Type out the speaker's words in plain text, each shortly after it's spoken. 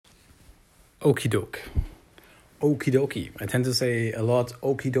Okie doke. Okie dokie. I tend to say a lot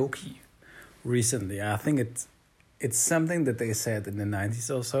okie dokie recently. I think it's something that they said in the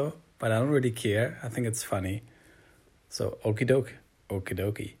 90s or so, but I don't really care. I think it's funny. So okie doke, okie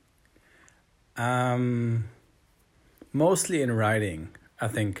dokie. Mostly in writing, I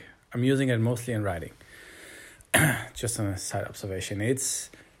think. I'm using it mostly in writing. Just on a side observation. It's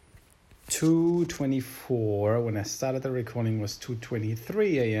 2:24. When I started the recording was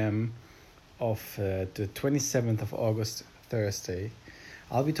 2:23 a.m. of the 27th of August, Thursday.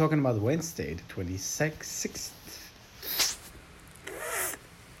 I'll be talking about Wednesday, the 26th.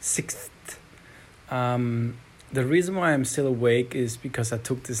 The reason why I'm still awake is because I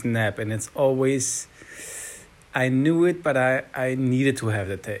took this nap, and it's always... I knew it, but I needed to have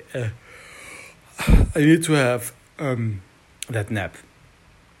that day. I needed to have that nap.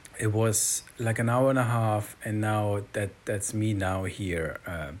 It was like an hour and a half, and now that's me now here,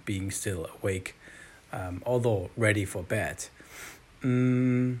 being still awake, although ready for bed.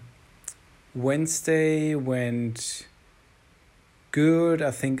 Wednesday went good.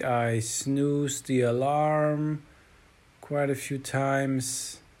 I think I snoozed the alarm quite a few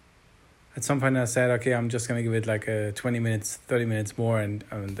times. At some point I said, okay, I'm just gonna give it like 20 minutes, 30 minutes more, and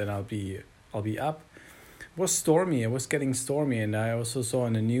then I'll be up. It was stormy. It was getting stormy, and I also saw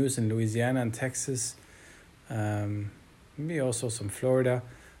in the news in Louisiana and Texas, maybe also some Florida,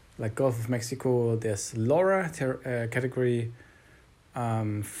 like Gulf of Mexico. There's Laura, category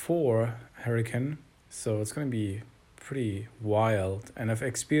 4 hurricane, so it's gonna be pretty wild. And I've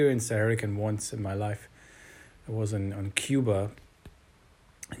experienced a hurricane once in my life. It was on Cuba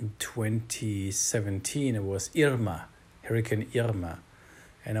in 2017. It was Hurricane Irma,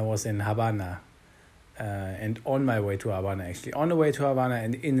 and I was in Havana. And on my way to Havana, actually. On the way to Havana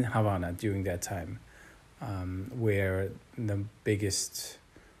and in Havana during that time, where the biggest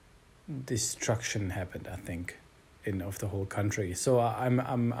destruction happened, I think, of the whole country. So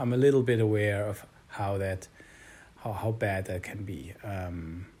I'm a little bit aware of how bad that can be.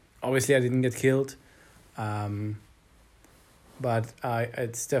 Obviously, I didn't get killed, but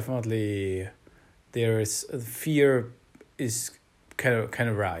it's definitely, there is fear is kind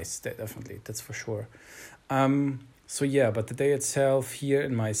of rise, definitely, that's for sure. So yeah, but the day itself here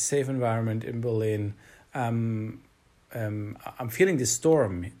in my safe environment in Berlin, I'm feeling the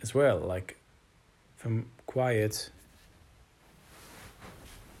storm as well. Like, if I'm quiet,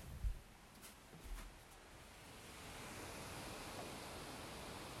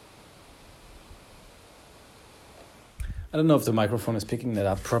 I don't know if the microphone is picking that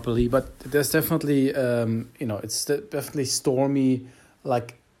up properly, but there's definitely, it's definitely stormy,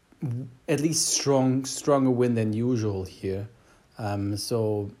 like at least stronger wind than usual here.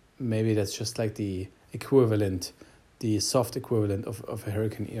 So maybe that's just like the soft equivalent of a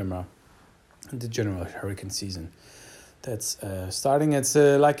Hurricane Irma, the general hurricane season. That's starting. It's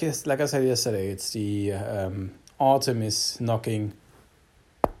like I said yesterday. It's the autumn is knocking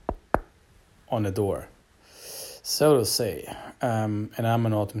on the door, so to say. And I'm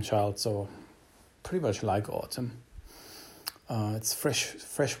an autumn child, so pretty much like autumn. It's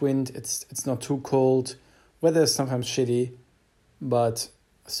fresh wind. It's not too cold. Weather is sometimes shitty, but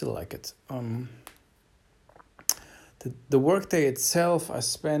I still like it. The workday itself, I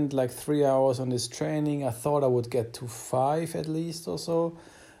spent like 3 hours on this training. I thought I would get to 5 at least or so,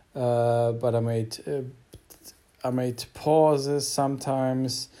 but I made pauses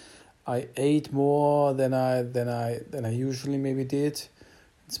sometimes. I ate more than I usually maybe did.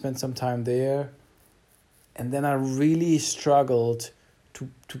 Spent some time there. And then I really struggled to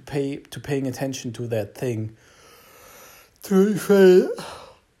paying attention to that thing, to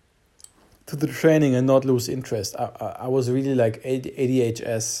the training and not lose interest. I was really like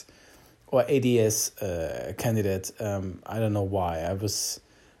ADHS or ADS candidate. I don't know why.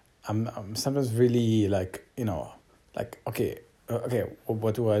 I'm sometimes really like, okay,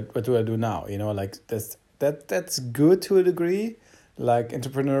 what do I do now? Like that's good to a degree. Like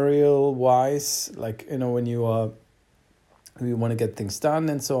entrepreneurial wise, like, when you want to get things done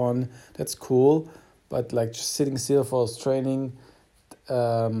and so on, that's cool. But like just sitting still for training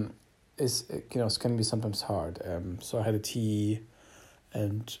is it can be sometimes hard. So I had a tea,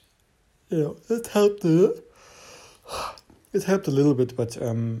 and it helped a little bit, but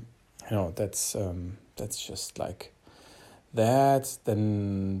that's just like that.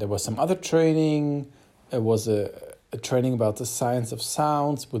 Then there was some other training. It was a training about the science of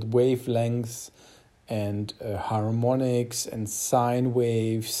sounds with wavelengths and harmonics and sine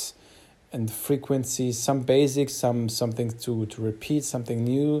waves and frequencies, some basics, some things to repeat, something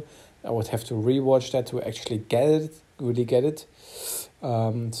new. I would have to rewatch that to actually really get it.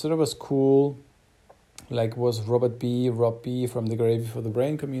 So that was cool. Like was Rob B from the Gravy for the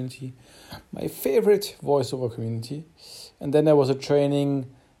Brain community, my favorite voiceover community. And then there was a training,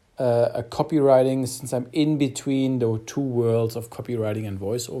 a copywriting, since I'm in between the two worlds of copywriting and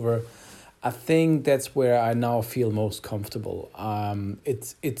voiceover. I think that's where I now feel most comfortable.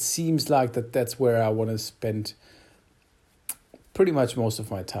 It seems like that's where I want to spend pretty much most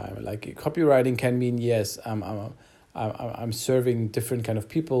of my time. Like copywriting can mean, yes, I'm serving different kind of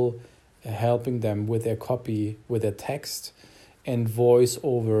people, helping them with their copy, with their text, and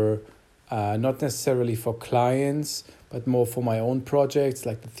voiceover, not necessarily for clients, but more for my own projects,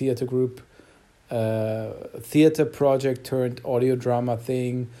 like the theater group, theater project turned audio drama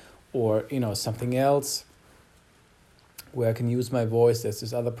thing, or something else where I can use my voice. There's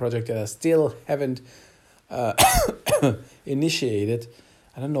this other project that I still haven't initiated.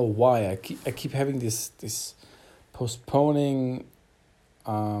 I don't know why. I keep having this postponing.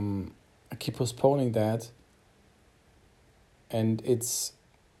 I keep postponing that, and it's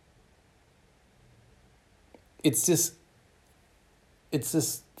this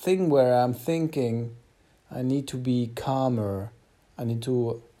thing where I'm thinking I need to be calmer. I need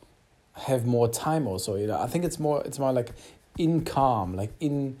to have more time also. I think it's more like in calm, like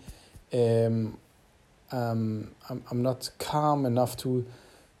in I'm not calm enough to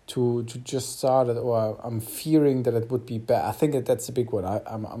just start it, or I'm fearing that it would be bad. I think that's a big one.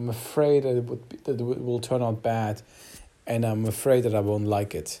 I'm afraid that it will turn out bad, and I'm afraid that I won't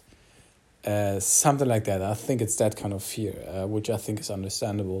like it. Something like that. I think it's that kind of fear, which I think is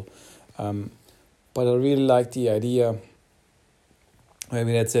understandable. But I really like the idea.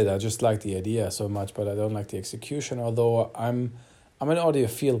 Maybe that's it. I just like the idea so much, but I don't like the execution. Although I'm an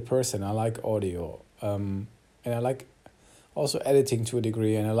audiophile person. I like audio, and I like also editing to a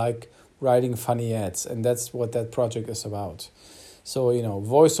degree, and I like writing funny ads, and that's what that project is about. So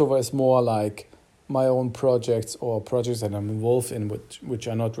voiceover is more like my own projects or projects that I'm involved in, which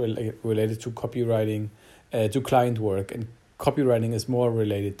are not related to copywriting, to client work, and copywriting is more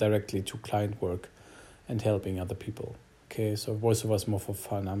related directly to client work and helping other people. Okay, so voiceover is more for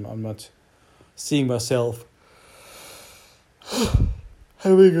fun. I'm not seeing myself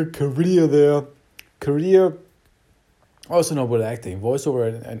having a career there. Also not with acting.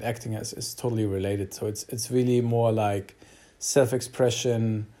 Voiceover and acting is totally related. So it's really more like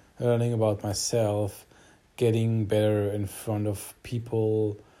self-expression, learning about myself, getting better in front of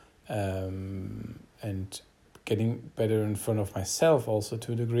people, and getting better in front of myself also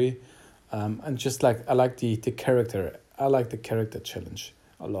to a degree. And just like I like the character. I like the character challenge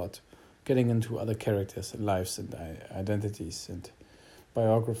a lot. Getting into other characters' lives and identities and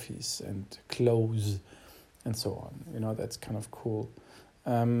biographies and clothes and so on. That's kind of cool.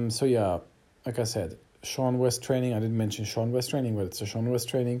 So yeah, like I said, Sean West training. I didn't mention Sean West training, but it's a Sean West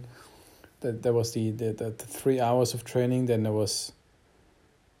training. There was the 3 hours of training. Then there was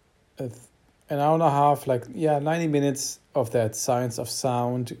an hour and a half, 90 minutes of that science of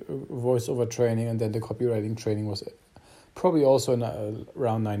sound voiceover training, and then the copywriting training was probably also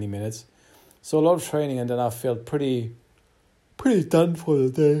around 90 minutes. So a lot of training, and then I felt pretty done for the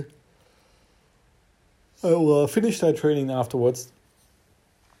day. I finished that training afterwards.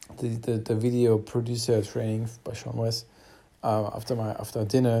 The video producer training by Sean West after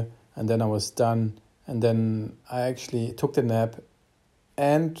dinner, and then I was done, and then I actually took the nap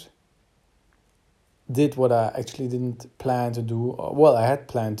and did what I actually didn't plan to do. Well, I had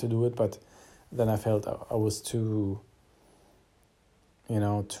planned to do it, but then I felt I was too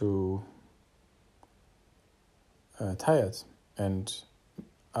tired, and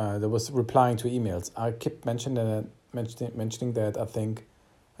there was replying to emails. I kept mentioning that I think,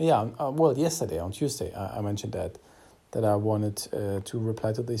 yesterday on Tuesday I mentioned that I wanted to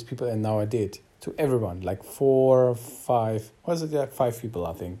reply to these people, and now I did, to everyone, like 4 or 5. Was it 5 people?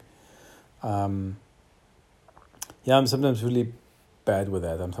 I think. I'm sometimes really bad with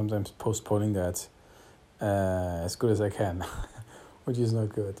that. I'm sometimes postponing that as good as I can, which is not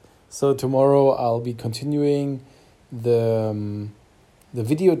good. So tomorrow I'll be continuing the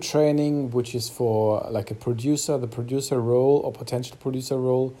video training, which is for like the producer role or potential producer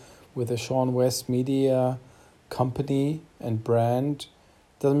role with the Sean West Media company and brand.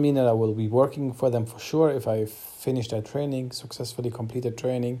 Doesn't mean that I will be working for them for sure if I finish that training, successfully completed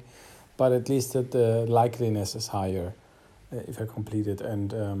training, but at least that the likeliness is higher if I complete it,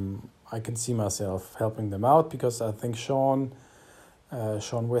 and I can see myself helping them out, because I think Sean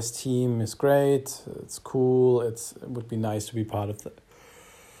West team is great. It's cool. It would be nice to be part of the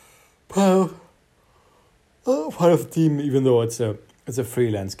team, even though it's a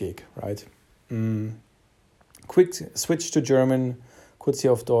freelance gig, right? Quick switch to German kurz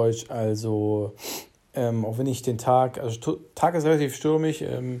hier auf Deutsch. Also, auch wenn ich den Tag, also Tag ist relativ stürmisch.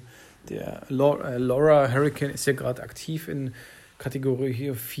 Der Laura Hurricane ist ja gerade aktiv in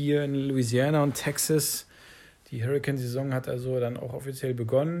Kategorie 4 in Louisiana und Texas. Die Hurricane-Saison hat also dann auch offiziell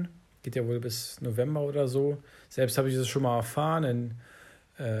begonnen. Geht ja wohl bis November oder so. Selbst habe ich das schon mal erfahren in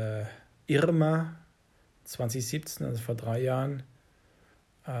Irma 2017, also vor 3 Jahren.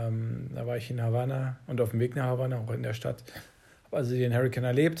 Da war ich in Havanna und auf dem Weg nach Havanna, auch in der Stadt. Habe also den Hurricane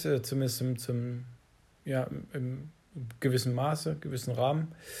erlebt, zumindest im gewissen Maße, gewissen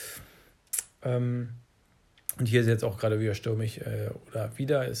Rahmen. Und hier ist jetzt auch gerade wieder stürmig,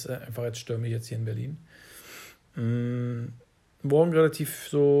 ist einfach jetzt stürmig jetzt hier in Berlin. Morgen relativ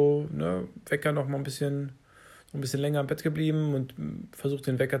so, Wecker noch mal ein bisschen länger im Bett geblieben und versucht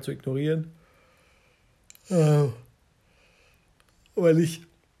den Wecker zu ignorieren. Weil ich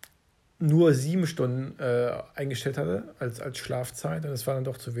nur 7 Stunden eingestellt hatte als Schlafzeit. Und das war dann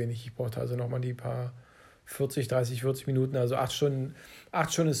doch zu wenig. Ich brauchte also nochmal die paar 40 Minuten. Also 8 Stunden.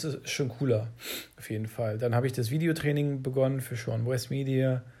 8 Stunden ist schon cooler, auf jeden Fall. Dann habe ich das Videotraining begonnen für Sean West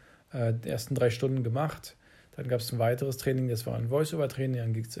Media. Die ersten 3 Stunden gemacht. Dann gab es ein weiteres Training, das war ein Voice-Over-Training.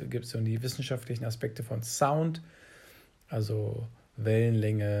 Dann gibt es dann die wissenschaftlichen Aspekte von Sound, also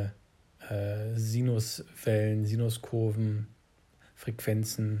Wellenlänge, Sinuswellen, Sinuskurven,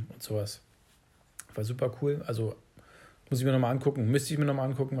 Frequenzen und sowas. War super cool. Also müsste ich mir nochmal angucken,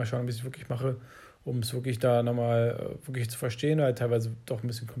 mal schauen, wie ich es wirklich mache, um es wirklich da nochmal wirklich zu verstehen, weil teilweise doch ein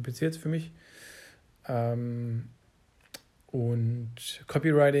bisschen kompliziert für mich. Und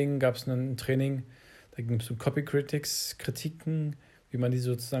Copywriting gab es ein Training, da ging es um Copy-Kritiken, wie man die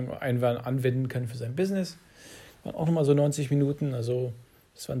sozusagen anwenden kann für sein Business. Waren auch nochmal so 90 Minuten, also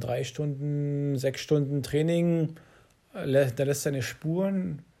das waren 3 Stunden, 6 Stunden Training, da lässt seine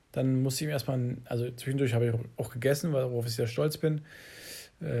Spuren. Dann musste ich ihm erstmal, also zwischendurch habe ich auch gegessen, worauf ich sehr stolz bin.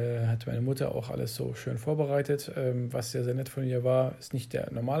 Hat meine Mutter auch alles so schön vorbereitet, was sehr, sehr nett von ihr war. Ist nicht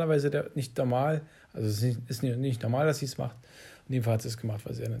nicht normal, also es ist nicht normal, dass sie es macht. In dem Fall hat sie es gemacht,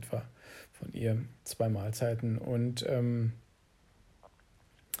 weil es sehr nett war von ihr. 2 Mahlzeiten. Und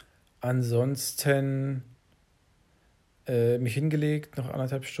ansonsten mich hingelegt, noch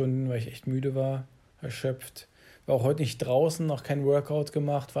 1,5 Stunden, weil ich echt müde war, erschöpft. War auch heute nicht draußen, noch kein Workout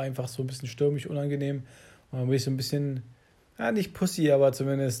gemacht, war einfach so ein bisschen stürmisch, unangenehm. Und dann bin ich so ein bisschen, nicht Pussy, aber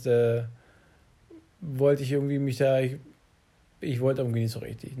zumindest wollte ich irgendwie ich wollte irgendwie nicht so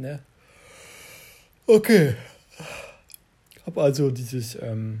richtig, ne? Okay. Hab also dieses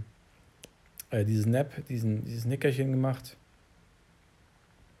Nickerchen gemacht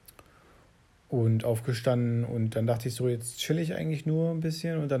und aufgestanden und dann dachte ich so, jetzt chill ich eigentlich nur ein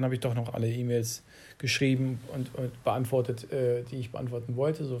bisschen und dann habe ich doch noch alle E-Mails geschrieben und beantwortet, die ich beantworten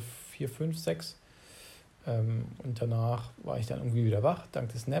wollte, so 4, 5, 6. Und danach war ich dann irgendwie wieder wach,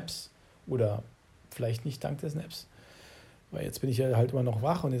 dank des Naps oder vielleicht nicht dank des Naps, weil jetzt bin ich ja halt immer noch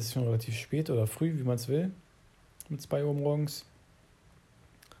wach und jetzt ist es schon relativ spät oder früh, wie man es will, mit 2 Uhr morgens.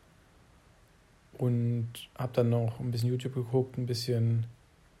 Und habe dann noch ein bisschen YouTube geguckt, ein bisschen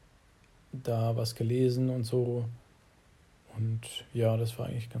da was gelesen und so. Und ja, das war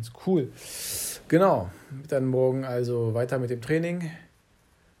eigentlich ganz cool. Genau, dann morgen also weiter mit dem Training.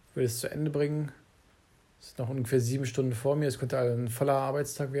 Ich will es zu Ende bringen. Es ist noch ungefähr 7 Stunden vor mir. Es könnte also ein voller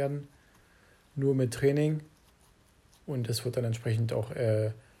Arbeitstag werden. Nur mit Training. Und das wird dann entsprechend auch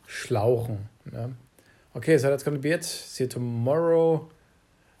schlauchen. Ne? Okay, so that's gonna be it. See you tomorrow.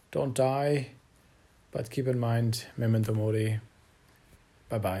 Don't die. But keep in mind, memento mori.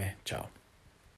 Bye bye. Ciao.